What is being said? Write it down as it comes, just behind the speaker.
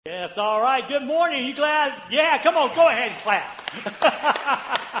That's all right. Good morning. You glad? Yeah, come on. Go ahead and clap.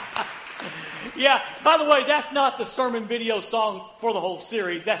 Yeah, by the way, that's not the sermon video song for the whole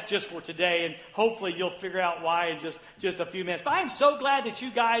series. That's just for today, and hopefully you'll figure out why in just a few minutes. But I am so glad that you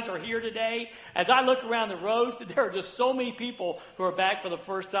guys are here today. As I look around the rows, there are just so many people who are back for the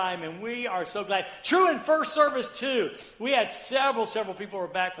first time, and we are so glad. True in first service, too. We had several people who are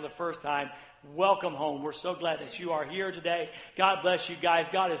back for the first time. Welcome home. We're so glad that you are here today. God bless you guys.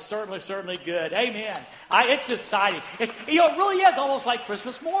 God is certainly good. Amen. It's exciting. It really is almost like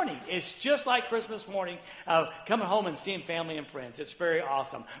Christmas morning. It's just like Christmas morning, coming home and seeing family and friends. It's very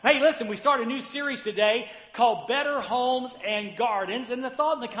awesome. Hey, listen, we start a new series today called Better Homes and Gardens. And the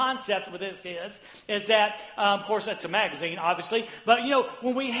thought and the concept with this is that, of course, that's a magazine, obviously. But,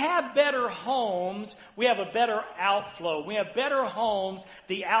 when we have better homes, we have a better outflow. We have better homes,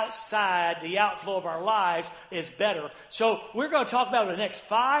 the outside, the outflow of our lives is better. So we're going to talk about in the next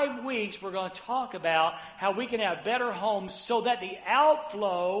 5 weeks, we're going to talk about how we can have better homes so that the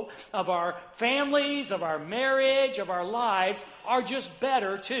outflow of our families, of our marriage, of our lives are just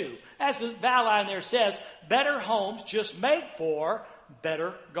better too. As the byline there says, better homes just make for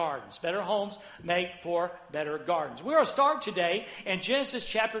better gardens. Better homes make for better gardens. We're going to start today in Genesis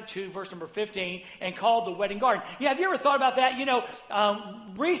chapter 2, verse number 15, and called the wedding garden. Yeah, have you ever thought about that?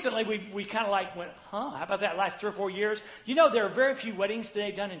 Recently we kind of like went, how about that last 3 or 4 years? There are very few weddings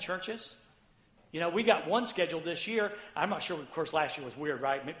today done in churches. We got one scheduled this year. I'm not sure, of course, last year was weird,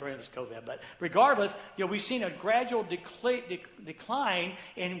 right? It was COVID. But regardless, we've seen a gradual decline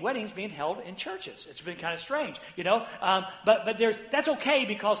in weddings being held in churches. It's been kind of strange, But that's okay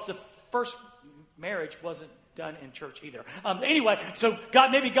because the first marriage wasn't done in church either. Anyway, so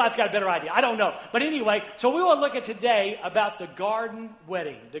maybe God's got a better idea. I don't know. But anyway, so we will look at today about the garden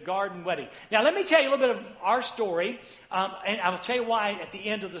wedding. The garden wedding. Now, let me tell you a little bit of our story, and I'll tell you why at the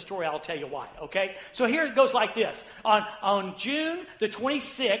end of the story. I'll tell you why, okay? So here it goes like this. On June the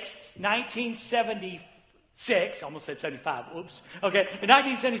 26th, 1974, almost said 75, oops. Okay, in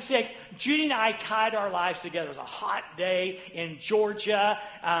 1976, Judy and I tied our lives together. It was a hot day in Georgia.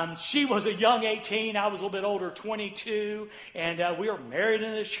 She was a young 18. I was a little bit older, 22. And we were married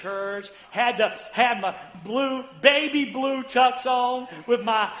in the church. Had my baby blue tux on with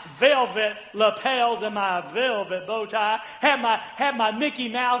my velvet lapels and my velvet bow tie. Had my Mickey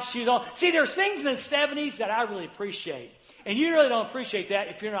Mouse shoes on. See, there's things in the 70s that I really appreciate. And you really don't appreciate that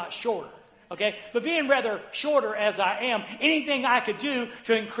if you're not shorter. Okay, but being rather shorter as I am, anything I could do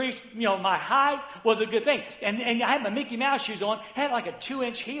to increase, my height was a good thing. And I had my Mickey Mouse shoes on, had like a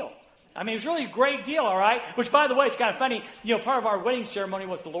 2-inch heel. I mean, it was really a great deal, all right? Which, by the way, it's kind of funny. Part of our wedding ceremony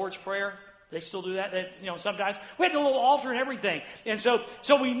was the Lord's Prayer. They still do that, sometimes. We had a little altar and everything. And so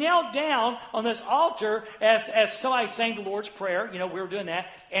we knelt down on this altar as somebody sang the Lord's Prayer. We were doing that.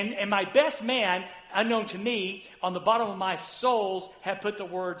 And my best man, unknown to me, on the bottom of my soles had put the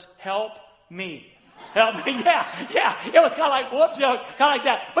words, "Help me." Help me. Yeah. It was kind of like, whoops, kind of like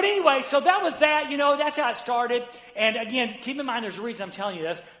that. But anyway, so that was that, that's how it started. And again, keep in mind, there's a reason I'm telling you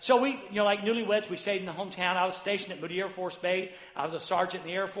this. So we, like newlyweds, we stayed in the hometown. I was stationed at Moody Air Force Base. I was a sergeant in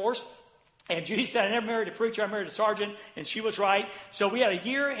the Air Force. And Judy said, I never married a preacher, I married a sergeant, and she was right. So we had a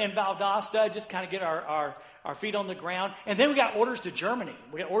year in Valdosta, just kind of get our feet on the ground. And then we got orders to Germany.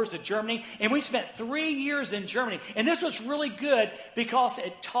 And we spent 3 years in Germany. And this was really good because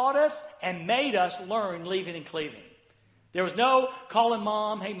it taught us and made us learn leaving and cleaving. There was no calling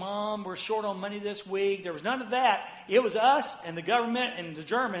mom, hey mom, we're short on money this week. There was none of that. It was us and the government and the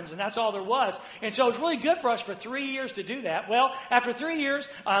Germans, and that's all there was. And so it was really good for us for 3 years to do that. Well, after 3 years,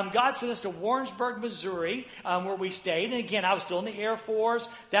 God sent us to Warrensburg, Missouri, where we stayed. And again, I was still in the Air Force.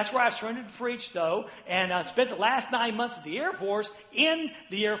 That's where I surrendered to preach, though. And I spent the last 9 months of the Air Force in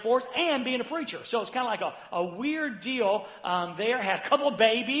the Air Force and being a preacher. So it's kind of like a weird deal there. Had a couple of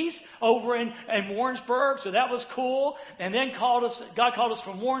babies over in Warrensburg, so that was cool. And then God called us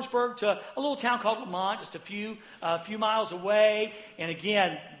from Warrensburg to a little town called Lamont, just a few miles away. And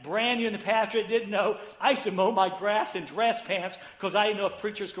again, brand new in the pastorate, didn't know. I used to mow my grass in dress pants because I didn't know if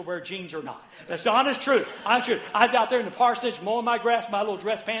preachers could wear jeans or not. That's the honest truth. I was out there in the parsonage mowing my grass, my little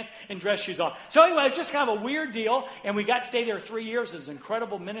dress pants and dress shoes on. So anyway, it's just kind of a weird deal. And we got to stay there 3 years. It was an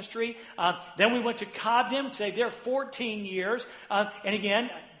incredible ministry. Then we went to Cobden, stayed there 14 years. And again,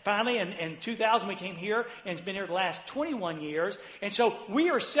 finally, in 2000, we came here, and it's been here the last 21 years. And so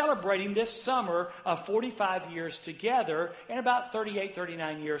we are celebrating this summer 45 years together and about 38,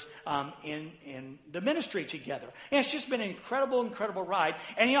 39 years in the ministry together. And it's just been an incredible ride.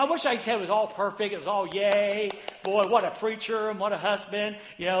 And, I wish I could say it was all perfect. It was all, yay, boy, what a preacher and what a husband,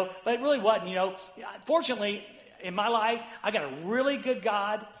 but it really wasn't, Fortunately, in my life, I got a really good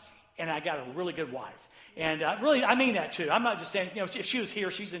God, and I got a really good wife. And really, I mean that too. I'm not just saying, if she was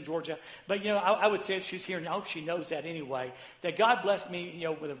here, she's in Georgia. But, I would say if she's here, and I hope she knows that anyway, that God blessed me,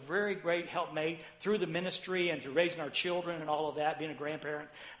 with a very great helpmate through the ministry and through raising our children and all of that, being a grandparent,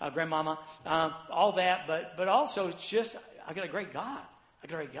 grandmama, all that. But also, it's just, I got a great God. I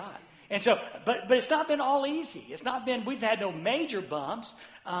got a great God. And so, but it's not been all easy. It's not been, we've had no major bumps,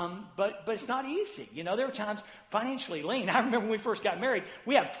 but it's not easy. There were times financially lean. I remember when we first got married,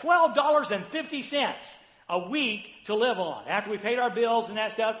 we had $12.50 a week to live on. After we paid our bills and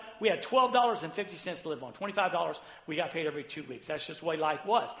that stuff, we had $12.50 to live on. $25 we got paid every 2 weeks. That's just the way life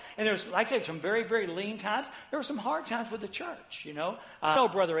was. And there's, like I said, some very, very lean times. There were some hard times with the church, I know,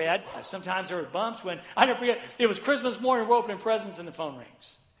 Brother Ed, sometimes there were bumps when, I never forget, it was Christmas morning, we're opening presents and the phone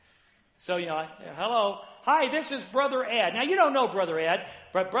rings. So, hello. Hi, this is Brother Ed. Now, you don't know Brother Ed,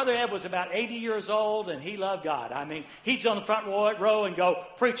 but Brother Ed was about 80 years old, and he loved God. I mean, he'd sit on the front row and go,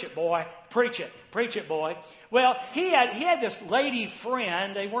 preach it, boy, preach it, boy. Well, he had this lady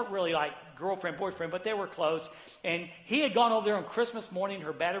friend. They weren't really like girlfriend, boyfriend, but they were close. And he had gone over there on Christmas morning.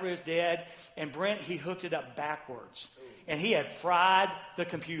 Her battery was dead, and Brent, he hooked it up backwards, and he had fried the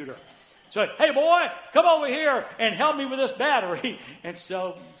computer. So, hey, boy, come over here and help me with this battery. And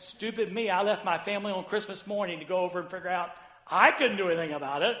so, stupid me, I left my family on Christmas morning to go over and figure out I couldn't do anything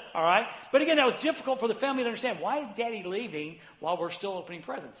about it, all right? But again, that was difficult for the family to understand. Why is Daddy leaving while we're still opening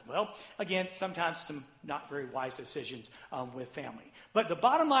presents? Well, again, sometimes some not very wise decisions with family. But the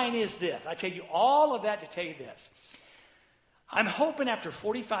bottom line is this. I tell you all of that to tell you this. I'm hoping after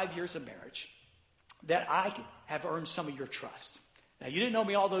 45 years of marriage that I have earned some of your trust. Now, you didn't know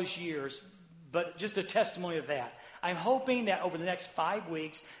me all those years, but just a testimony of that. I'm hoping that over the next 5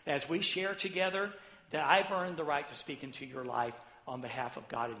 weeks, as we share together, that I've earned the right to speak into your life on behalf of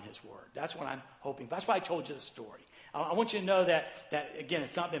God and His Word. That's what I'm hoping. That's why I told you the story. I want you to know that again,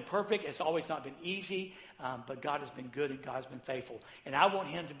 it's not been perfect. It's always not been easy, but God has been good and God has been faithful. And I want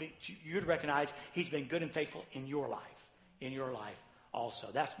you to recognize He's been good and faithful in your life. Also,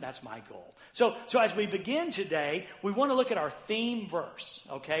 that's my goal. So as we begin today, we want to look at our theme verse.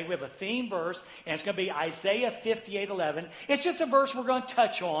 Okay, we have a theme verse, and it's going to be Isaiah 58:11. It's just a verse we're going to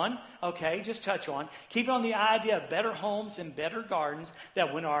touch on. Okay, just touch on. Keep on the idea of better homes and better gardens.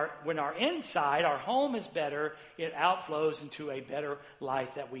 That when our inside, our home is better, it outflows into a better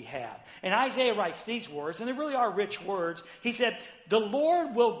life that we have. And Isaiah writes these words, and they really are rich words. He said, "The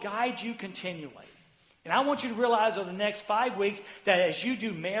Lord will guide you continually." And I want you to realize over the next 5 weeks that as you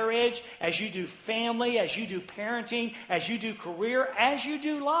do marriage, as you do family, as you do parenting, as you do career, as you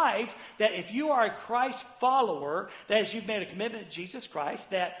do life, that if you are a Christ follower, that as you've made a commitment to Jesus Christ,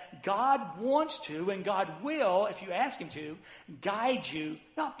 that God wants to and God will, if you ask Him to, guide you,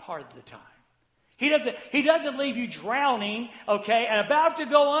 not part of the time. He doesn't leave you drowning, okay, and about to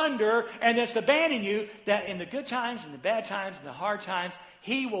go under and just abandon you, that in the good times and the bad times and the hard times,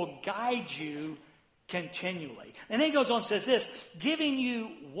 He will guide you continually. And then he goes on and says this, giving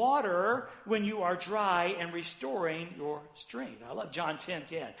you water when you are dry and restoring your strength. I love John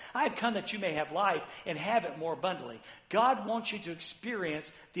 10:10. I have come that you may have life and have it more abundantly. God wants you to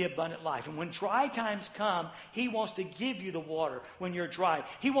experience the abundant life. And when dry times come, He wants to give you the water when you're dry.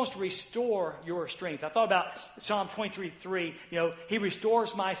 He wants to restore your strength. I thought about Psalm 23:3. He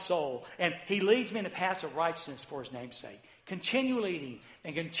restores my soul and He leads me in the paths of righteousness for His name's sake. Continually eating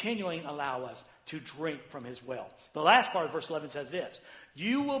and continually allow us to drink from His well. The last part of verse 11 says this,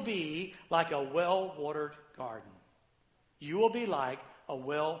 you will be like a well-watered garden. You will be like a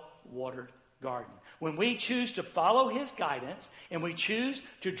well-watered garden. When we choose to follow His guidance and we choose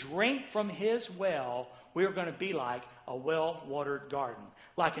to drink from His well, we are going to be like a well-watered garden,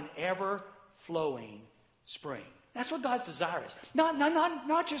 like an ever-flowing spring. That's what God's desire is.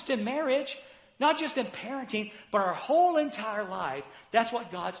 Not just in marriage, not just in parenting, but our whole entire life. That's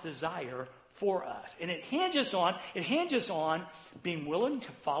what God's desire for us. And it hinges on being willing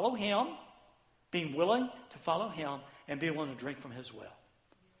to follow Him, and being willing to drink from His well.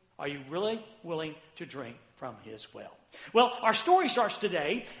 Are you really willing to drink from His well? Well, our story starts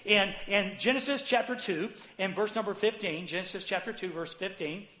today in Genesis chapter 2 and verse number 15. Genesis chapter 2, verse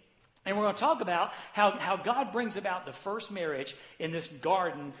 15. And we're going to talk about how God brings about the first marriage in this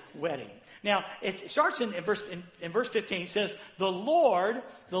garden wedding. Now, it starts in verse 15. It says, the Lord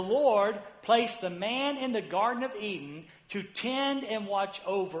placed the man in the Garden of Eden to tend and watch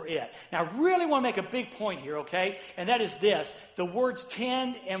over it. Now, I really want to make a big point here, okay? And that is this, the words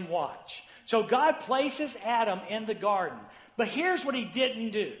tend and watch. So God places Adam in the garden. But here's what He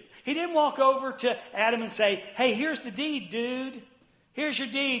didn't do. He didn't walk over to Adam and say, hey, here's the deed, dude. Here's your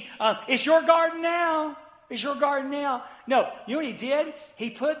deed. It's your garden now. It's your garden now. No, you know what he did? He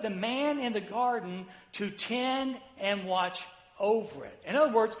put the man in the garden to tend and watch over it. In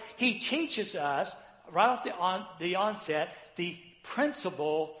other words, he teaches us right off the onset the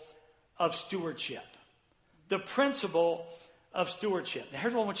principle of stewardship. The principle of stewardship. Now,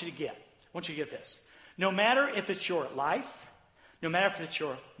 here's what I want you to get. I want you to get this. No matter if it's your life, no matter if it's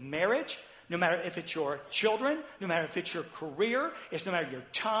your marriage, no matter if it's your children, no matter if it's your career, it's no matter your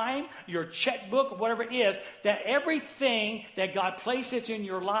time, your checkbook, whatever it is, that everything that God places in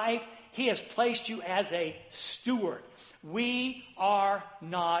your life, he has placed you as a steward. We are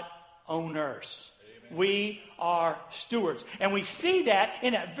not owners. Amen. We are stewards. And we see that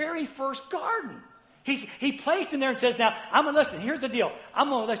in that very first garden. He placed him there and says, now, I'm going to listen. Here's the deal. I'm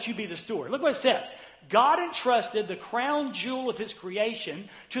going to let you be the steward. Look what it says. God entrusted the crown jewel of his creation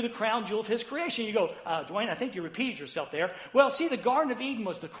to the crown jewel of his creation. You go, Dwayne, I think you repeated yourself there. Well, see, the Garden of Eden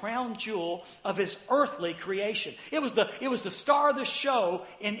was the crown jewel of his earthly creation. It was the star of the show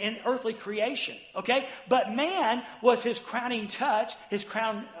in earthly creation. Okay? But man was his crowning touch, his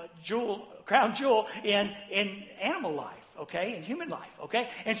crown jewel in animal life. Okay, in human life, okay?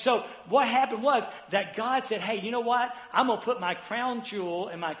 And so what happened was that God said, hey, you know what? I'm going to put my crown jewel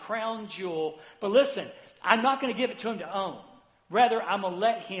in my crown jewel. But listen, I'm not going to give it to him to own. Rather, I'm going to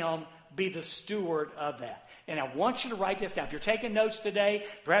let him be the steward of that. And I want you to write this down. If you're taking notes today,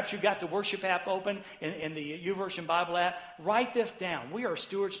 perhaps you've got the worship app open in the YouVersion Bible app. Write this down. We are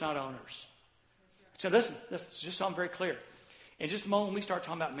stewards, not owners. So listen, just so I'm very clear. In just a moment when we start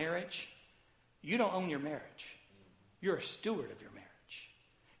talking about marriage, you don't own your marriage. You're a steward of your marriage.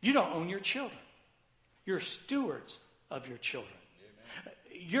 You don't own your children. You're stewards of your children. Amen.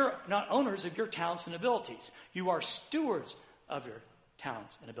 You're not owners of your talents and abilities. You are stewards of your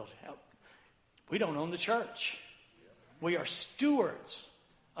talents and abilities. We don't own the church. We are stewards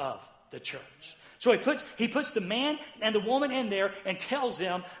of the church. So he puts the man and the woman in there and tells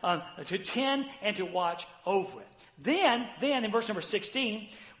them to tend and to watch over it. Then in verse number 16,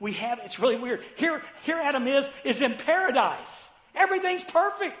 we have, it's really weird. Here Adam is in paradise. Everything's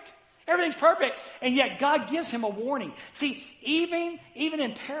perfect. Everything's perfect. And yet God gives him a warning. See, even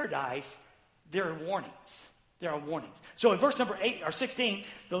in paradise, there are warnings. There are warnings. So in verse number 16,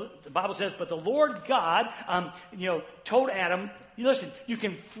 the Bible says, but the Lord God, told Adam, listen, you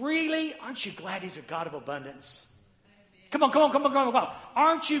can freely, aren't you glad he's a God of abundance? Come on.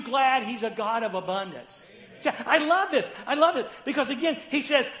 Aren't you glad he's a God of abundance? I love this. Because again, he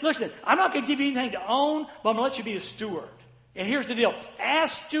says, listen, I'm not going to give you anything to own, but I'm going to let you be a steward. And here's the deal.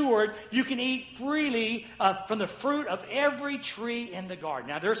 As steward, you can eat freely from the fruit of every tree in the garden.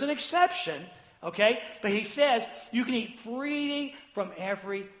 Now, there's an exception, okay? But he says you can eat freely from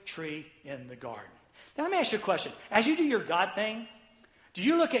every tree in the garden. Now, let me ask you a question. As you do your God thing, do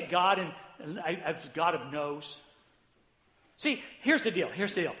you look at God as God of no's? See, here's the deal.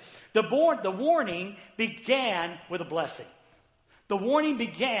 The warning began with a blessing. The warning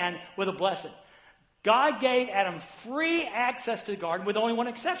began with a blessing. God gave Adam free access to the garden with only one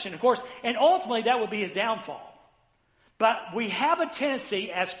exception, of course, and ultimately that would be his downfall. But we have a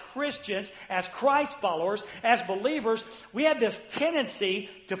tendency as Christians, as Christ followers, as believers, we have this tendency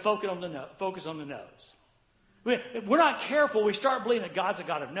to focus on the no's. We're not careful. We start believing that God's a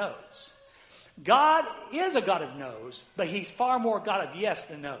God of no's. God is a God of no's, but he's far more God of yes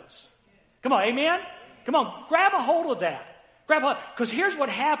than no's. Come on, amen? Come on, grab a hold of that. Because here's what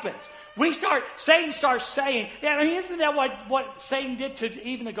happens. Satan starts saying, isn't that what Satan did to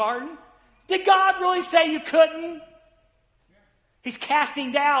Eve in the garden? Did God really say you couldn't? He's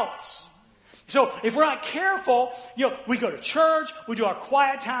casting doubts. So if we're not careful, we go to church, we do our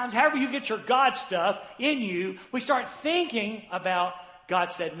quiet times, however you get your God stuff in you, we start thinking about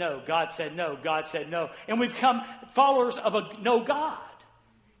God said no, God said no, God said no. And we become followers of a no God.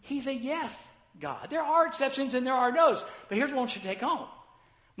 He's a yes God. There are exceptions and there are no's. But here's what I want you to take home.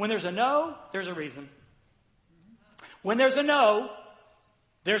 When there's a no, there's a reason. When there's a no,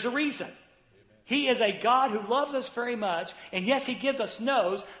 there's a reason. He is a God who loves us very much. And yes, he gives us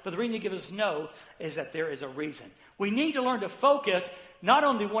no's, but the reason he gives us no is that there is a reason. We need to learn to focus not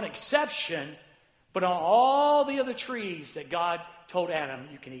on the one exception, but on all the other trees that God told Adam,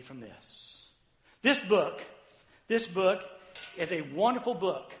 you can eat from this. This book is a wonderful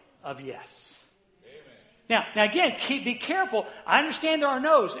book of yes. Amen. Now again, be careful. I understand there are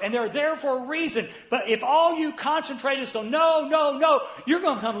no's, and they're there for a reason. But if all you concentrate is on no, you're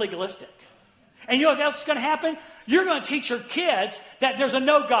going to become legalistic. And you know what else is going to happen? You're going to teach your kids that there's a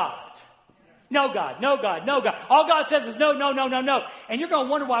no God. No God, no God, no God. All God says is no. And you're going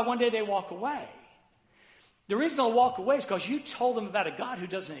to wonder why one day they walk away. The reason they'll walk away is because you told them about a God who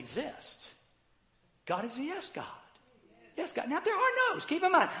doesn't exist. God is a yes God. Yes, God. Now, there are no's. Keep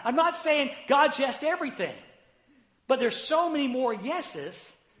in mind, I'm not saying God's yes to everything. But there's so many more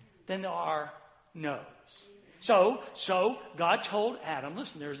yeses than there are no's. So God told Adam,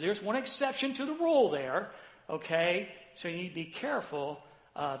 listen, there's one exception to the rule there, okay? So you need to be careful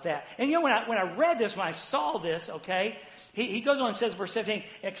of that. And you know, when I read this, when I saw this, okay, he goes on and says, verse 17,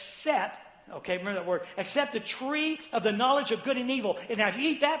 except, okay, remember that word, except the tree of the knowledge of good and evil. And now if you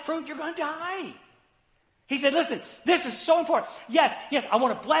eat that fruit, you're going to die. He said, listen, this is so important. Yes, I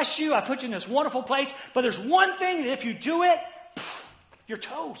want to bless you. I put you in this wonderful place. But there's one thing that if you do it, you're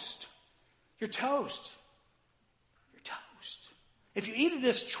toast. You're toast. You're toast. If you eat of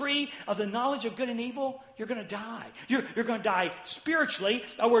this tree of the knowledge of good and evil, you're going to die. You're going to die spiritually.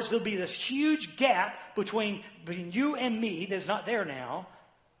 In other words, there'll be this huge gap between you and me that's not there now.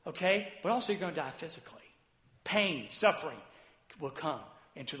 Okay? But also you're going to die physically. Pain, suffering will come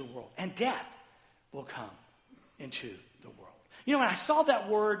into the world. And death will come into the world. You know, when I saw that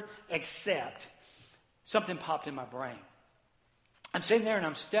word accept, something popped in my brain. I'm sitting there and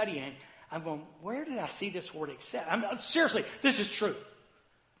I'm studying. I'm going, where did I see this word accept? Seriously, this is true.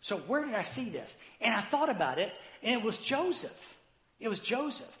 So where did I see this? And I thought about it, and it was Joseph. It was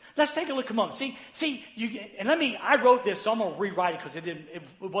Joseph. Let's take a look a moment. See, I wrote this, so I'm going to rewrite it because it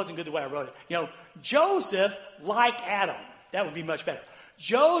wasn't good the way I wrote it. You know, Joseph, like Adam, that would be much better.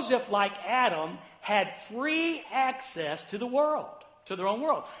 Joseph, like Adam, had free access to the world, to their own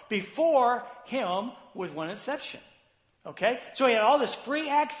world. Before him, with one exception. Okay? So he had all this free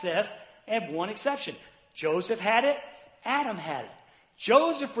access and one exception. Joseph had it, Adam had it.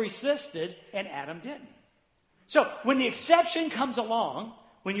 Joseph resisted and Adam didn't. So when the exception comes along,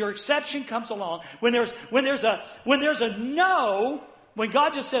 when your exception comes along, when there's a no, when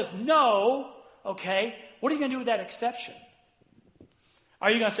God just says no, okay, what are you going to do with that exception? Are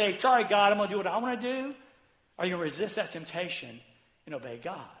you going to say, sorry, God, I'm going to do what I want to do? Or are you going to resist that temptation and obey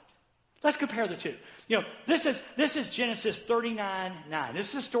God? Let's compare the two. You know, this is Genesis 39:9. This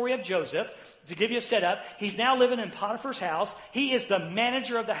is the story of Joseph. To give you a setup, he's now living in Potiphar's house. He is the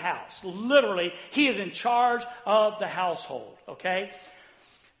manager of the house. Literally, he is in charge of the household, okay?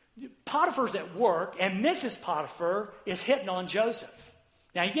 Potiphar's at work, and Mrs. Potiphar is hitting on Joseph.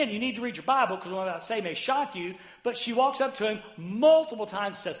 Now, again, you need to read your Bible because what I'm about to say may shock you, but she walks up to him multiple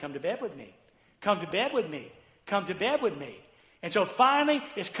times and says, come to bed with me. Come to bed with me. Come to bed with me. And so finally,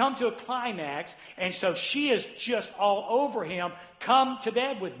 it's come to a climax, and so she is just all over him, come to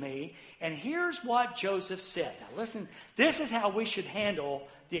bed with me. And here's what Joseph said. Now listen, this is how we should handle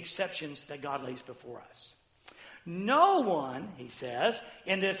the exceptions that God lays before us. No one, he says,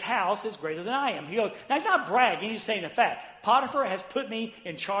 in this house is greater than I am. He goes, now he's not bragging, he's saying a fact. Potiphar has put me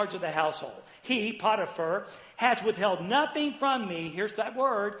in charge of the household. He, Potiphar, has withheld nothing from me, here's that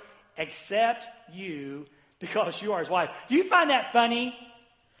word, except you, because you are his wife. Do you find that funny?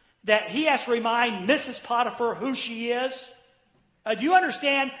 That he has to remind Mrs. Potiphar who she is? Do you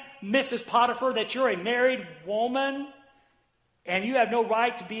understand, Mrs. Potiphar, that you're a married woman and you have no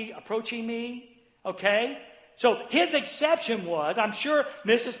right to be approaching me? Okay? So his exception was, I'm sure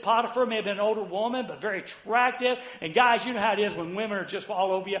Mrs. Potiphar may have been an older woman, but very attractive. And guys, you know how it is when women are just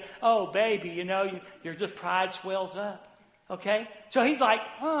all over you. Oh, baby, you know, your just pride swells up. Okay? So he's like,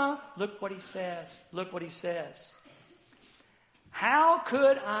 look what he says. Look what he says. How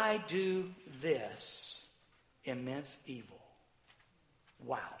could I do this immense evil?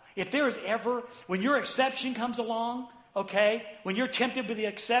 Wow. If there is ever, when your exception comes along, okay, when you're tempted with the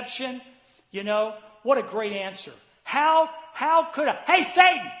exception, you know, what a great answer. How could I? Hey,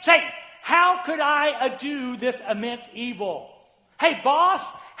 Satan, how could I do this immense evil? Hey, boss,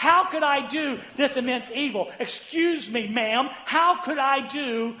 how could I do this immense evil? Excuse me, ma'am, how could I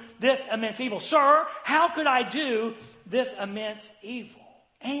do this immense evil? Sir, how could I do this immense evil?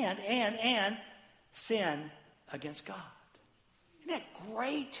 And sin against God. Isn't that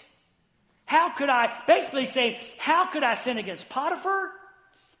great? How could I, basically saying, how could I sin against Potiphar?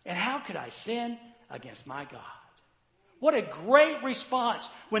 And how could I sin against my God? What a great response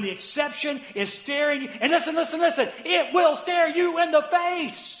when the exception is staring you. And listen, it will stare you in the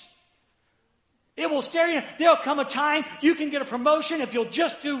face. It will stare you. There'll come a time you can get a promotion if you'll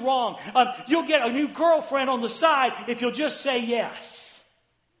just do wrong. You'll get a new girlfriend on the side if you'll just say yes.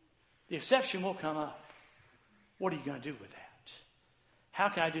 The exception will come up. What are you going to do with that? How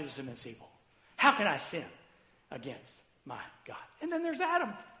can I do this immense evil? How can I sin against my God? And then there's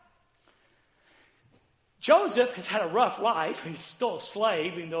Adam. Joseph has had a rough life. He's still a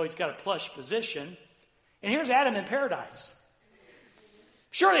slave, even though he's got a plush position. And here's Adam in paradise.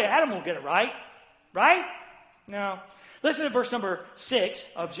 Surely Adam will get it right. Right? No. Listen to verse number 6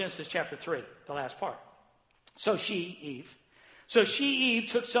 of Genesis chapter 3, the last part. So she, Eve,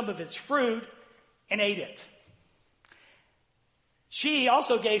 took some of its fruit and ate it. She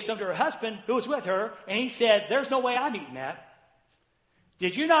also gave some to her husband who was with her, and he said, there's no way I'm eating that.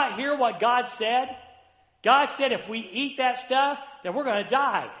 Did you not hear what God said? God said if we eat that stuff, then we're going to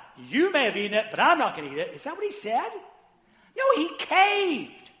die. You may have eaten it, but I'm not going to eat it. Is that what he said? No, he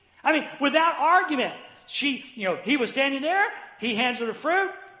caved. I mean, without argument. He was standing there, he hands her the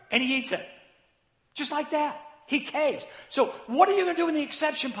fruit, and he eats it. Just like that. He caves. So what are you going to do when the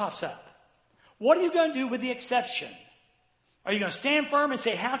exception pops up? What are you going to do with the exception? Are you going to stand firm and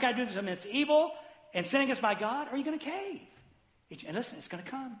say, how can I do this? I mean, it's evil and sin against my God? Or are you going to cave? And listen, it's going to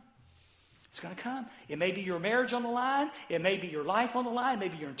come. It's going to come. It may be your marriage on the line. It may be your life on the line. It may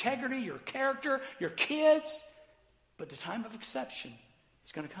be your integrity, your character, your kids. But the time of exception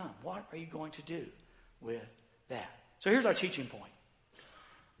is going to come. What are you going to do with that? So here's our teaching point.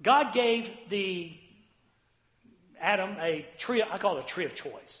 God gave Adam a tree, I call it a tree of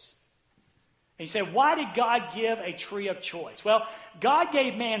choice. And you say, why did God give a tree of choice? Well, God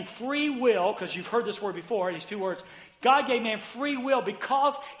gave man free will, because you've heard this word before, these two words. God gave man free will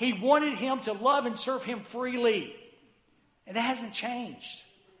because he wanted him to love and serve him freely. And that hasn't changed.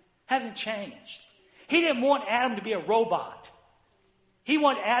 Hasn't changed. He didn't want Adam to be a robot. He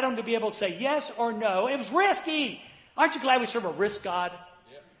wanted Adam to be able to say yes or no. It was risky. Aren't you glad we serve a risk God?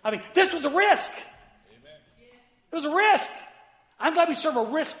 Yep. I mean, this was a risk. Amen. It was a risk. I'm glad we serve a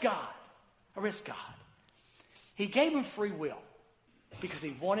risk God. A risk God. He gave him free will because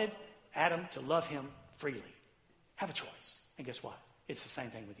he wanted Adam to love him freely. Have a choice. And guess what? It's the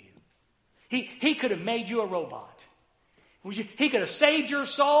same thing with you. He could have made you a robot. He could have saved your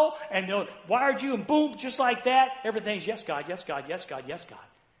soul and wired you and boom, just like that. Everything's yes, God, yes, God, yes, God, yes, God.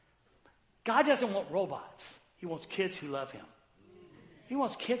 God doesn't want robots. He wants kids who love him. He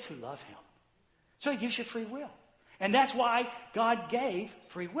wants kids who love him. So he gives you free will. And that's why God gave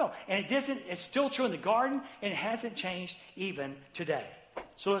free will. And it's still true in the garden, and it hasn't changed even today.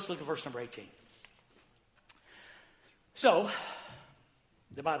 So let's look at verse number 18. So,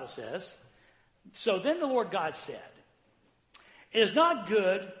 the Bible says, so then the Lord God said, it is not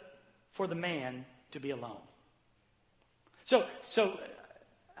good for the man to be alone. So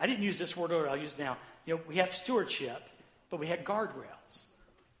I didn't use this word earlier, I'll use it now. We have stewardship, but we had guardrails.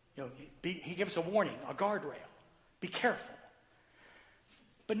 He gave us a warning, a guardrail. Be careful.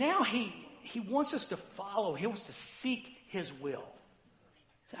 But now he wants us to follow. He wants to seek his will.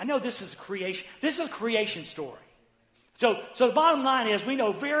 I know this is creation. This is a creation story. So the bottom line is we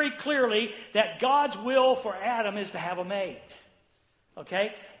know very clearly that God's will for Adam is to have a mate.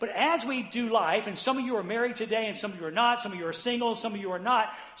 Okay? But as we do life, and some of you are married today and some of you are not, some of you are single, some of you are not.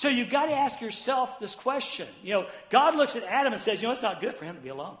 So you've got to ask yourself this question. God looks at Adam and says, it's not good for him to be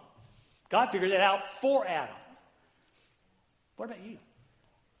alone. God figured that out for Adam. What about you?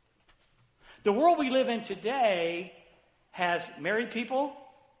 The world we live in today has married people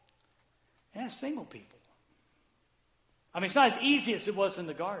and has single people. I mean, it's not as easy as it was in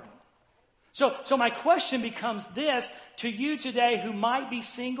the garden. So my question becomes this to you today who might be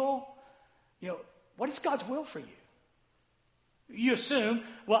single. What is God's will for you? You assume,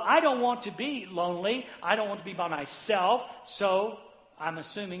 well, I don't want to be lonely. I don't want to be by myself. So I'm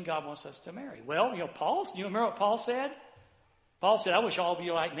assuming God wants us to marry. Well, you remember what Paul said? Paul said, I wish all of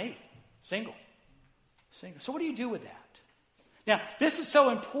you were like me, single. So what do you do with that? Now, this is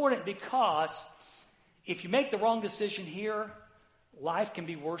so important because if you make the wrong decision here, life can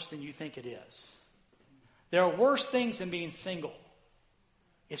be worse than you think it is. There are worse things than being single.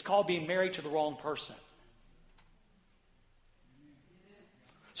 It's called being married to the wrong person.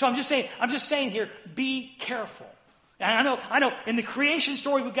 So I'm just saying here, be careful. And I know, in the creation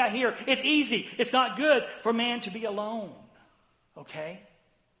story we've got here, it's easy. It's not good for man to be alone. Okay?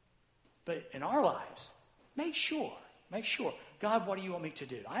 But in our lives, make sure, God, what do you want me to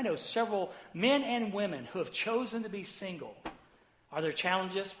do? I know several men and women who have chosen to be single. Are there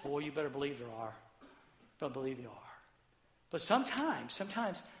challenges? Boy, you better believe there are. But believe there are. But sometimes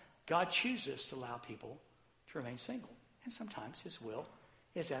God chooses to allow people to remain single. And sometimes his will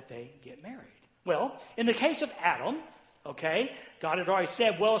is that they get married. Well, in the case of Adam, okay, God had already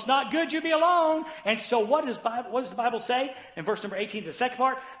said, well, it's not good you be alone. And so what does the Bible say? In verse number 18, the second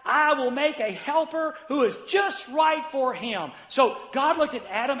part, I will make a helper who is just right for him. So God looked at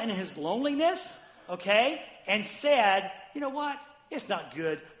Adam and his loneliness, okay, and said, you know what? It's not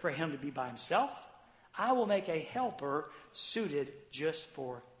good for him to be by himself. I will make a helper suited just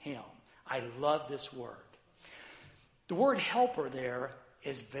for him. I love this word. The word helper there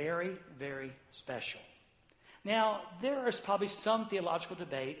is very, very special. Now, there is probably some theological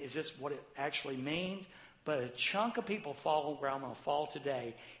debate. Is this what it actually means? But a chunk of people fall where I'm going to fall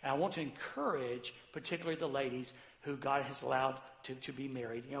today. And I want to encourage particularly the ladies who God has allowed to be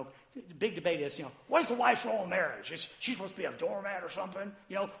married. You know, the big debate is, what is the wife's role in marriage? Is she supposed to be a doormat or something?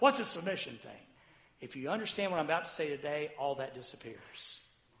 What's the submission thing? If you understand what I'm about to say today, all that disappears.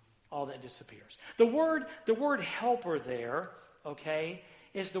 All that disappears. The word helper there, okay,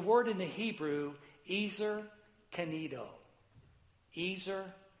 is the word in the Hebrew, Ezer Kenito. Ezer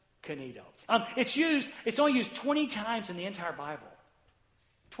Kenito. It's only used 20 times in the entire Bible.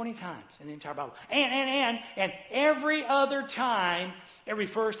 20 times in the entire Bible. And every other time it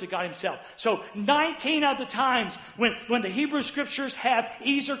refers to God himself. So 19 of the times when the Hebrew scriptures have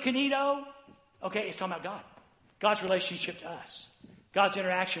Ezer Kenito, okay, it's talking about God. God's relationship to us. God's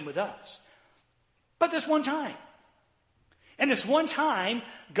interaction with us. But this one time. And this one time,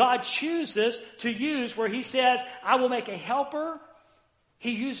 God chooses to use where he says, I will make a helper.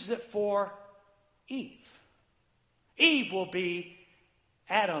 He uses it for Eve. Eve will be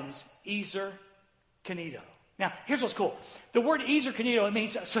Adam's Ezer Kenito. Now, here's what's cool. The word Ezer Kenito, it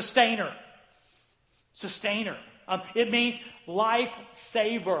means sustainer. Sustainer. It means life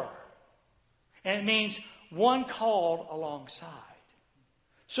saver. And it means one called alongside.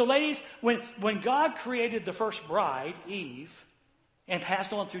 So ladies, when God created the first bride, Eve, and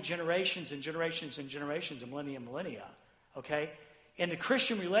passed on through generations and generations and generations and millennia, okay, in the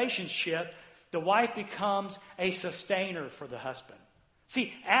Christian relationship, the wife becomes a sustainer for the husband.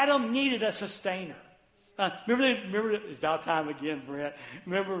 See, Adam needed a sustainer. Remember it's about time again, Brent.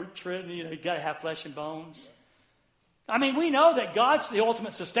 Remember, Trent, you got to have flesh and bones. I mean, we know that God's the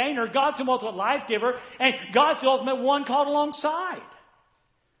ultimate sustainer, God's the ultimate life giver, and God's the ultimate one called alongside.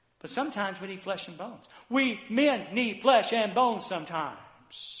 But sometimes we need flesh and bones. We men need flesh and bones sometimes.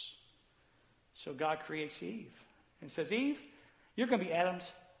 So God creates Eve and says, Eve, you're going to be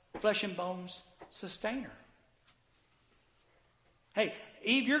Adam's flesh and bones sustainer. Hey,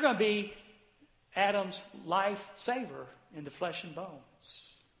 Eve, you're going to be Adam's life saver in the flesh and bones.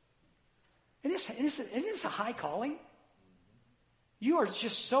 And it's a high calling. You are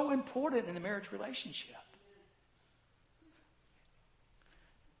just so important in the marriage relationship.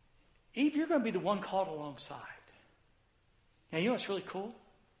 Eve, you're going to be the one called alongside. Now, you know what's really cool?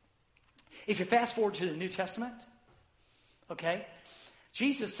 If you fast forward to the New Testament, okay,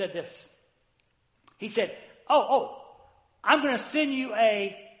 Jesus said this. He said, I'm going to send you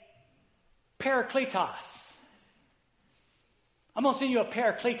a parakletos. I'm going to send you a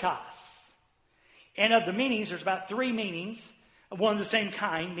parakletos. And of the meanings, there's about 3 meanings. One of the same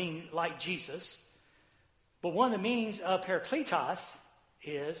kind, meaning like Jesus. But one of the meanings of parakletos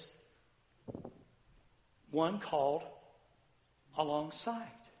is one called alongside.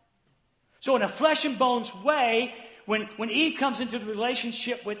 So in a flesh and bones way, when Eve comes into the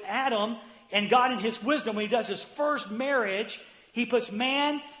relationship with Adam, and God in his wisdom, when he does his first marriage, he puts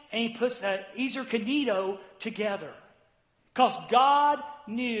man and he puts Ezer Kenito together. Because God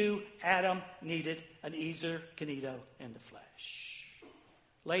knew Adam needed an Ezer Kenito in the flesh.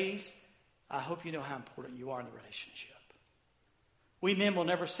 Ladies, I hope you know how important you are in the relationship. We men will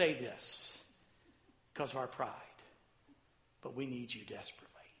never say this because of our pride. But we need you desperately.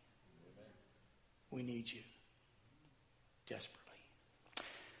 We need you desperately.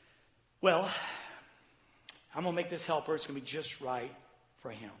 Well, I'm going to make this helper. It's going to be just right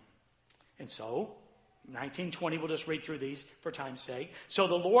for him. And so, 19:20, we'll just read through these for time's sake. So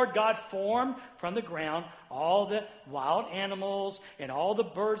the Lord God formed from the ground all the wild animals and all the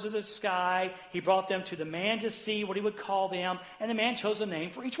birds of the sky. He brought them to the man to see what he would call them. And the man chose a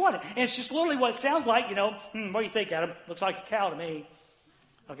name for each one. And it's just literally what it sounds like, what do you think, Adam? Looks like a cow to me.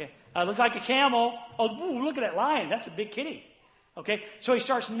 Okay. Looks like a camel. Oh, ooh, look at that lion. That's a big kitty. Okay. So he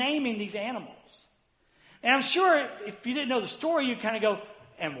starts naming these animals. And I'm sure if you didn't know the story, you'd kind of go,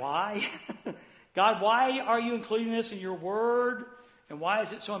 and why? God, why are you including this in your word? And why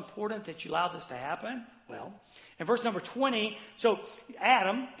is it so important that you allowed this to happen? Well, in verse number 20, so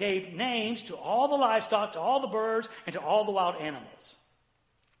Adam gave names to all the livestock, to all the birds, and to all the wild animals.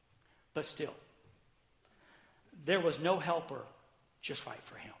 But still, there was no helper just right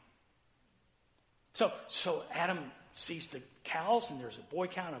for him. So Adam sees the cows, and there's a boy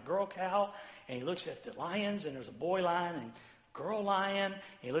cow and a girl cow, and he looks at the lions, and there's a boy lion and girl lion. And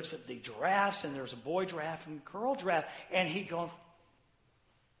he looks at the giraffes, and there's a boy giraffe and girl giraffe, and he goes,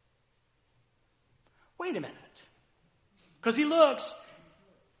 wait a minute. Because he looks,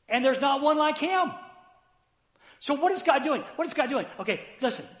 and there's not one like him. So what is God doing? What is God doing? Okay,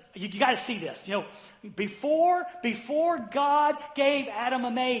 listen, you got to see this. Before God gave Adam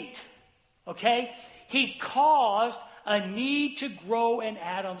a mate, okay, He caused a need to grow in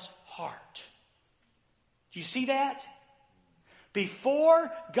Adam's heart. Do you see that?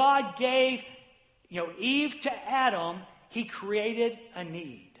 Before God gave, Eve to Adam, He created a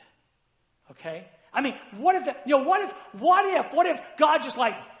need. Okay? I mean, what if God just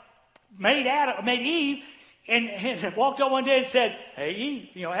like made Eve and walked up one day and said, "Hey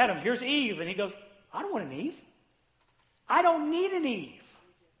Eve, Adam, here's Eve," and he goes, "I don't want an Eve. I don't need an Eve."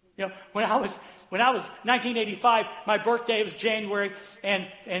 When I was 1985, my birthday was January, and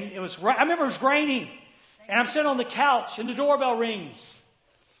I remember it was raining, and I'm sitting on the couch, and the doorbell rings,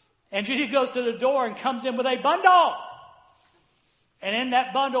 and Judy goes to the door and comes in with a bundle, and in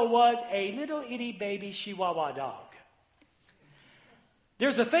that bundle was a little itty baby Chihuahua dog.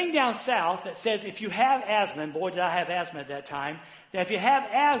 There's a thing down south that says if you have asthma, and boy did I have asthma at that time, that if you have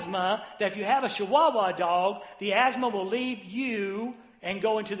asthma, that if you have a Chihuahua dog, the asthma will leave you and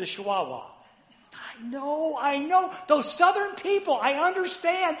go into the Chihuahua. I know. Those Southern people, I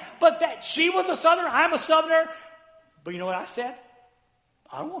understand. But that she was a Southerner, I'm a Southerner. But you know what I said?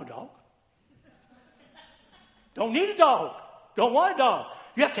 I don't want a dog. Don't need a dog. Don't want a dog.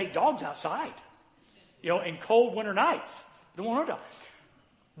 You have to take dogs outside, in cold winter nights. Don't want a dog.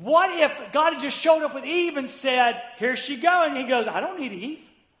 What if God had just showed up with Eve and said, "Here she goes," and He goes, "I don't need Eve.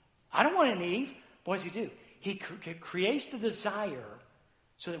 I don't want an Eve." What does He do? He creates the desire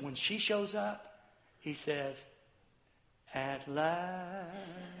so that when she shows up, He says, "At last."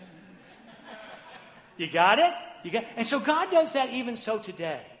 You got it? And so God does that even so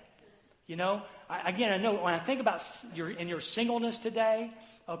today. I know when I think about your singleness today,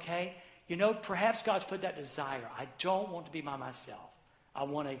 okay, perhaps God's put that desire. I don't want to be by myself. I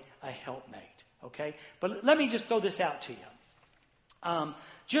want a helpmate, okay? But let me just throw this out to you.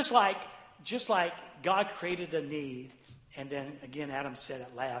 Just like God created a need, and then again Adam said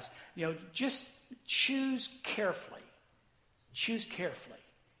at last, just choose carefully. Choose carefully.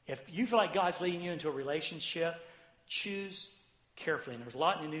 If you feel like God's leading you into a relationship, choose carefully. And there's a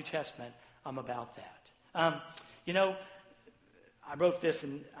lot in the New Testament about that. I wrote this,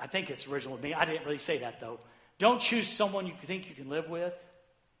 and I think it's original with me. I didn't really say that, though. Don't choose someone you think you can live with.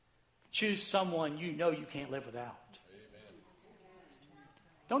 Choose someone you know you can't live without. Amen.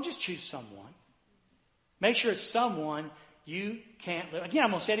 Don't just choose someone. Make sure it's someone you can't live. Again, I'm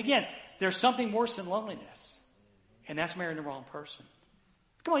going to say it again. There's something worse than loneliness, and that's marrying the wrong person.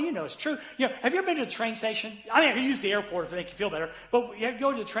 Come on, it's true. Have you ever been to a train station? I mean, I can use the airport to make you feel better, but you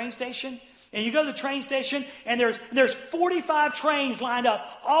go to the train station, and you go to the train station, and there's 45 trains lined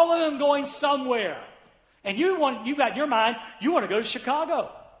up, all of them going somewhere. And you've got in your mind, you want to go to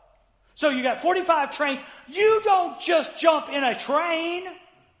Chicago. So you got 45 trains. You don't just jump in a train.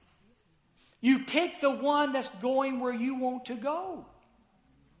 You pick the one that's going where you want to go.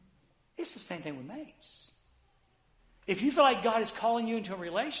 It's the same thing with mates. If you feel like God is calling you into a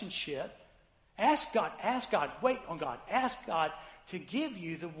relationship, ask God, wait on God. Ask God to give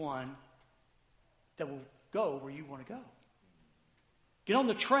you the one that will go where you want to go. Get on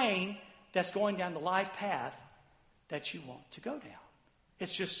the train that's going down the life path that you want to go down.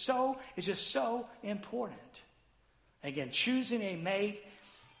 It's just so important. Again, choosing a mate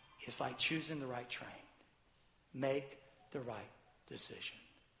is like choosing the right train. Make the right decision.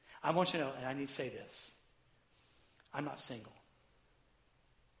 I want you to know, and I need to say this, I'm not single.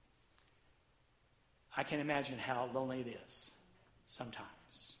 I can imagine how lonely it is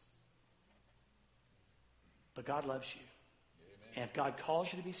sometimes. But God loves you. And if God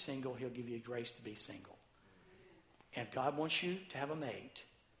calls you to be single, He'll give you grace to be single. And if God wants you to have a mate,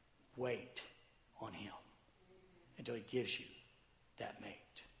 wait on Him until He gives you that mate.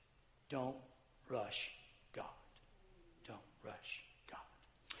 Don't rush God. Don't rush God.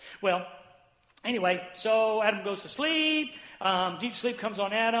 Well, anyway, so Adam goes to sleep. Deep sleep comes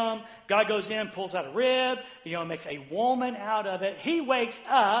on Adam. God goes in, pulls out a rib, makes a woman out of it. He wakes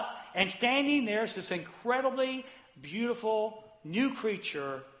up, and standing there is this incredibly beautiful new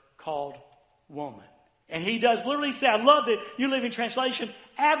creature called woman. And he does literally say, I love the New Living Translation,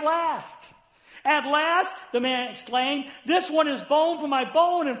 at last. At last, the man exclaimed, this one is bone from my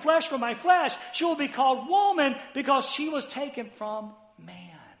bone and flesh from my flesh. She will be called woman because she was taken from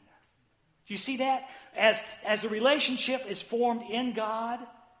man. Do you see that? As the relationship is formed in God,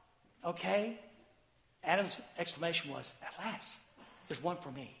 okay, Adam's exclamation was, at last, there's one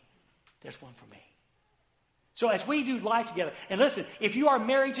for me. There's one for me. So as we do life together, and listen, if you are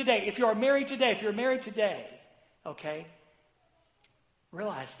married today, okay,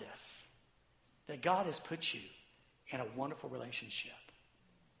 realize this, that God has put you in a wonderful relationship.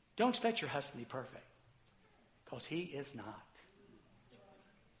 Don't expect your husband to be perfect, because he is not.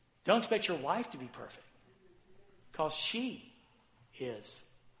 Don't expect your wife to be perfect, because she is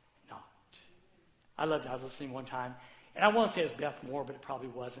not. I was listening one time, and I want to say it was Beth Moore, but it probably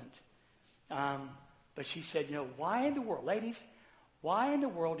wasn't. But she said, why in the world, ladies, why in the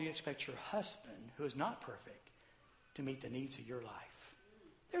world do you expect your husband, who is not perfect, to meet the needs of your life?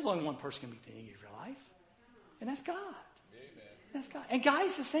 There's only one person who can meet the needs of your life, and that's God. Amen. That's God. And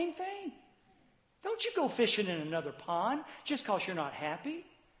guys, the same thing. Don't you go fishing in another pond just because you're not happy.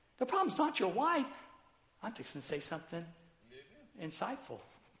 The problem's not your wife. I'm fixing to say something insightful.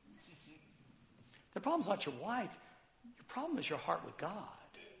 The problem's not your wife. Your problem is your heart with God.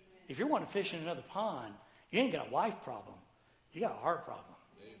 If you're wanting to fish in another pond, you ain't got a wife problem. You got a heart problem.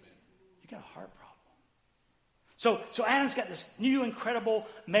 Amen. You got a heart problem. So Adam's got this new incredible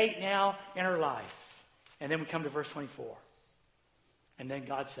mate now in her life. And then we come to verse 24. And then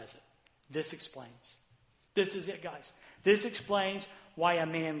God says it. This explains. This is it, guys. This explains why a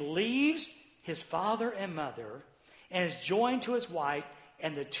man leaves his father and mother and is joined to his wife,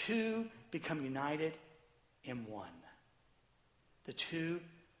 and the two become united in one. The two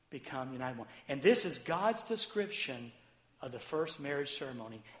become united in one. And this is God's description of the first marriage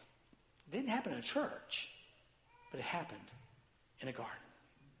ceremony. It didn't happen in a church, but it happened in a garden.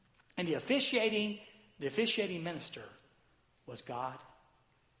 And the officiating minister was God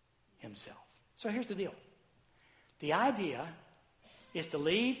himself. So here's the deal. The idea is to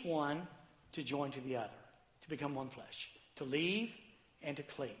leave one to join to the other, to become one flesh, to leave and to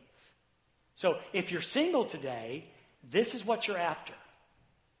cleave. So if you're single today, this is what you're after.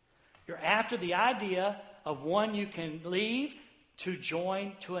 You're after the idea of one you can leave to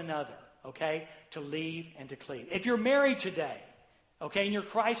join to another, okay? To leave and to cleave. If you're married today, okay, and you're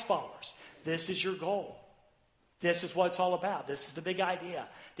Christ followers, this is your goal. This is what it's all about. This is the big idea.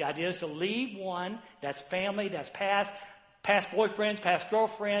 The idea is to leave one, that's family, that's past boyfriends, past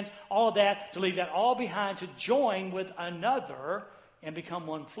girlfriends, all of that, to leave that all behind, to join with another and become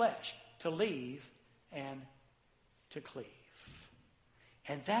one flesh. To leave and to cleave.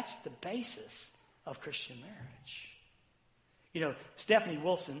 And that's the basis of Christian marriage. Stephanie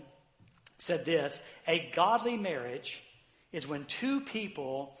Wilson said this: a godly marriage is when two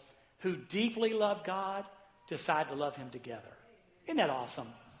people who deeply love God decide to love him together. Isn't that awesome?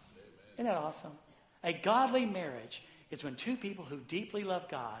 Isn't that awesome? A godly marriage is when two people who deeply love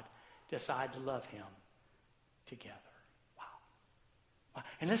God decide to love him together. Wow.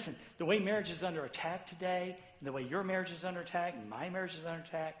 And listen, the way marriage is under attack today, and the way your marriage is under attack, and my marriage is under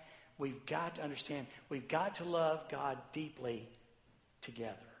attack, we've got to understand, we've got to love God deeply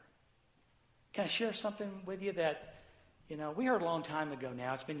together. Can I share something with you that, we heard a long time ago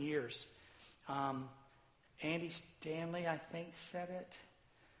now, it's been years. Andy Stanley, I think, said it.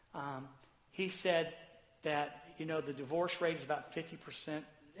 He said that, the divorce rate is about 50%.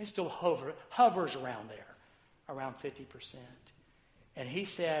 It still hovers around there, around 50%. And he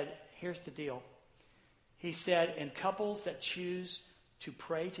said, here's the deal. He said, in couples that choose to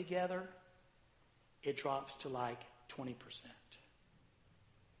pray together, it drops to like 20%.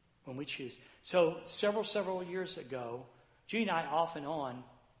 When we choose. So several years ago, Judy and I off and on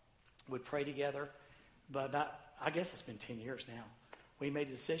would pray together. But I guess it's been 10 years now. We made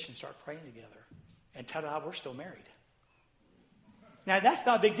a decision to start praying together. And ta-da, we're still married. Now, that's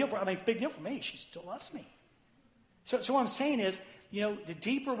not a big deal it's a big deal for me. She still loves me. So what I'm saying is, the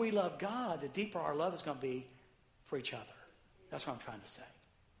deeper we love God, the deeper our love is going to be for each other. That's what I'm trying to say.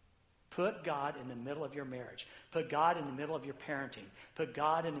 Put God in the middle of your marriage. Put God in the middle of your parenting. Put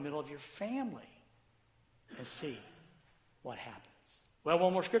God in the middle of your family. And see what happens. Well,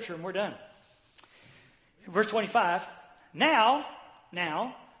 one more scripture and we're done. Verse 25. Now,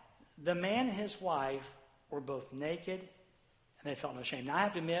 the man and his wife were both naked and they felt no shame. Now, I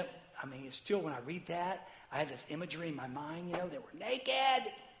have to admit, it's still when I read that, I have this imagery in my mind, they were naked.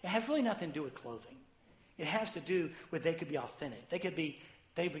 It has really nothing to do with clothing. It has to do with they could be authentic. They could be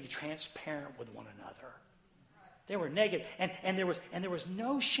transparent with one another. They were naked, and there was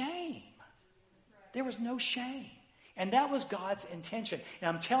no shame. There was no shame. And that was God's intention. And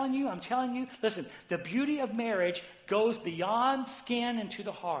I'm telling you, listen, the beauty of marriage goes beyond skin and to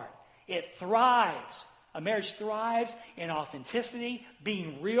the heart. It thrives. A marriage thrives in authenticity,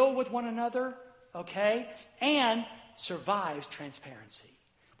 being real with one another, okay? And survives transparency.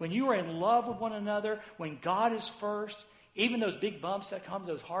 When you are in love with one another, when God is first, even those big bumps that come,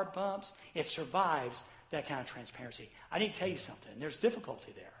 those hard bumps, it survives that kind of transparency. I need to tell you something. There's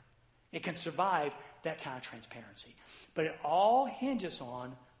difficulty there. It can survive that kind of transparency. But it all hinges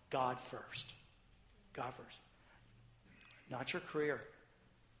on God first. God first. Not your career.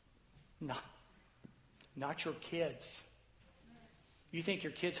 Not your kids. You think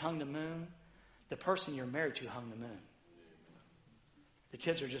your kids hung the moon? the person you're married to hung the moon. The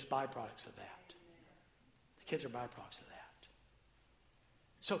kids are just byproducts of that. The kids are byproducts of that.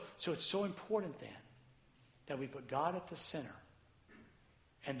 So it's so important then that we put God at the center.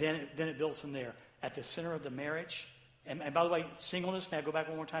 And then it builds from there. At the center of the marriage. And by the way, singleness, may I go back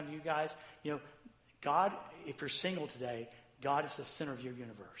one more time to you guys? You know, God, if you're single today, God is the center of your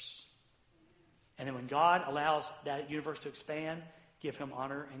universe. And then when God allows that universe to expand, give him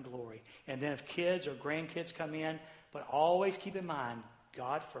honor and glory. And then if kids or grandkids come in, but always keep in mind,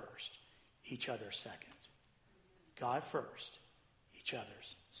 God first, each other second. God first, each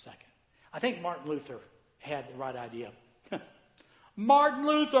other's second. I think Martin Luther had the right idea. Martin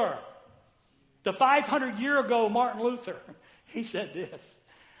Luther, the 500 year ago Martin Luther, he said this: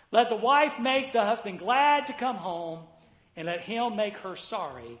 let the wife make the husband glad to come home, and let him make her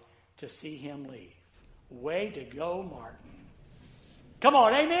sorry to see him leave. Way to go, Martin. Come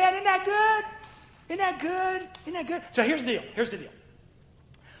on, amen? Isn't that good? Isn't that good? Isn't that good? So here's the deal.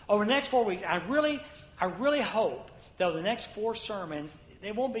 Over the next 4 weeks, I really hope that over the next 4 sermons,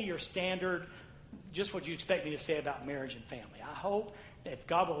 they won't be your standard, just what you expect me to say about marriage and family. I hope that if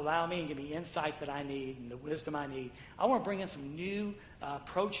God will allow me and give me insight that I need and the wisdom I need, I want to bring in some new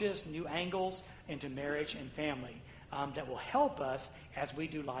approaches, new angles into marriage and family that will help us as we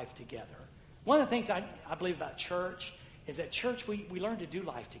do life together. One of the things I believe about church is that church, we learn to do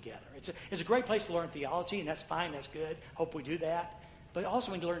life together. It's a great place to learn theology, and that's fine, that's good. Hope we do that. But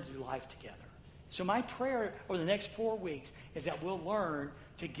also we learn to do life together. So my prayer over the next 4 weeks is that we'll learn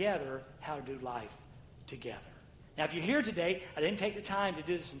together how to do life together. Now, if you're here today, I didn't take the time to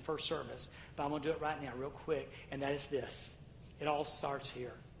do this in first service, but I'm going to do it right now real quick, and that is this. It all starts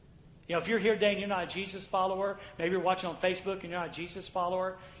here. You know, if you're here today and you're not a Jesus follower, maybe you're watching on Facebook and you're not a Jesus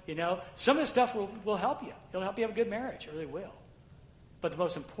follower, you know, some of this stuff will help you. It'll help you have a good marriage. It really will. But the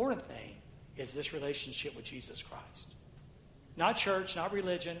most important thing is this relationship with Jesus Christ. Not church, not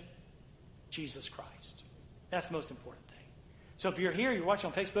religion, Jesus Christ. That's the most important thing. So if you're here, you're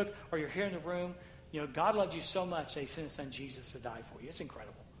watching on Facebook, or you're here in the room, you know, God loved you so much that he sent his son Jesus to die for you. It's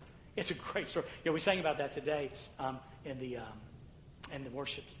incredible. It's a great story. You know, we sang about that today in the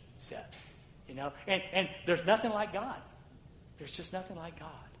worship set. You know, and there's nothing like God. There's just nothing like God.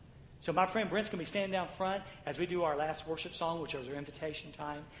 So my friend Brent's going to be standing down front as we do our last worship song, which was our invitation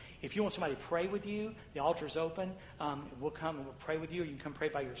time. If you want somebody to pray with you, the altar's open. We'll come and we'll pray with you, or you can come pray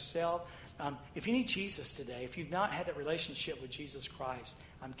by yourself. If you need Jesus today, if you've not had that relationship with Jesus Christ,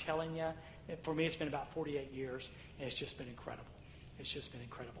 I'm telling you, for me it's been about 48 years, and it's just been incredible. It's just been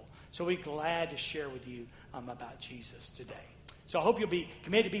incredible. So we're glad to share with you about Jesus today. So I hope you'll be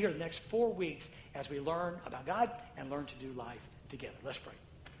committed to be here the next 4 weeks as we learn about God and learn to do life together. Let's pray.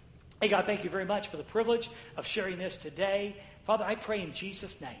 Hey, God, thank you very much for the privilege of sharing this today. Father, I pray in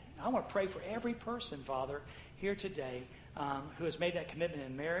Jesus' name. I want to pray for every person, Father, here today who has made that commitment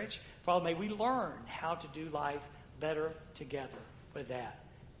in marriage. Father, may we learn how to do life better together with that.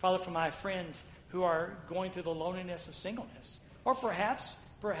 Father, for my friends who are going through the loneliness of singleness, or perhaps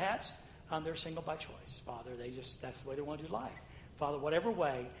they're single by choice. Father, that's the way they want to do life. Father, whatever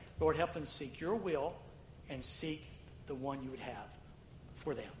way, Lord, help them seek your will and seek the one you would have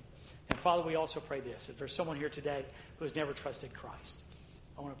for them. And Father, we also pray this. If there's someone here today who has never trusted Christ,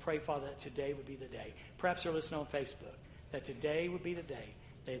 I want to pray, Father, that today would be the day. Perhaps they're listening on Facebook, that today would be the day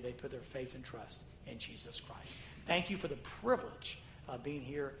they put their faith and trust in Jesus Christ. Thank you for the privilege of being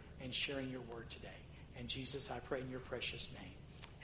here and sharing your word today. And Jesus, I pray in your precious name.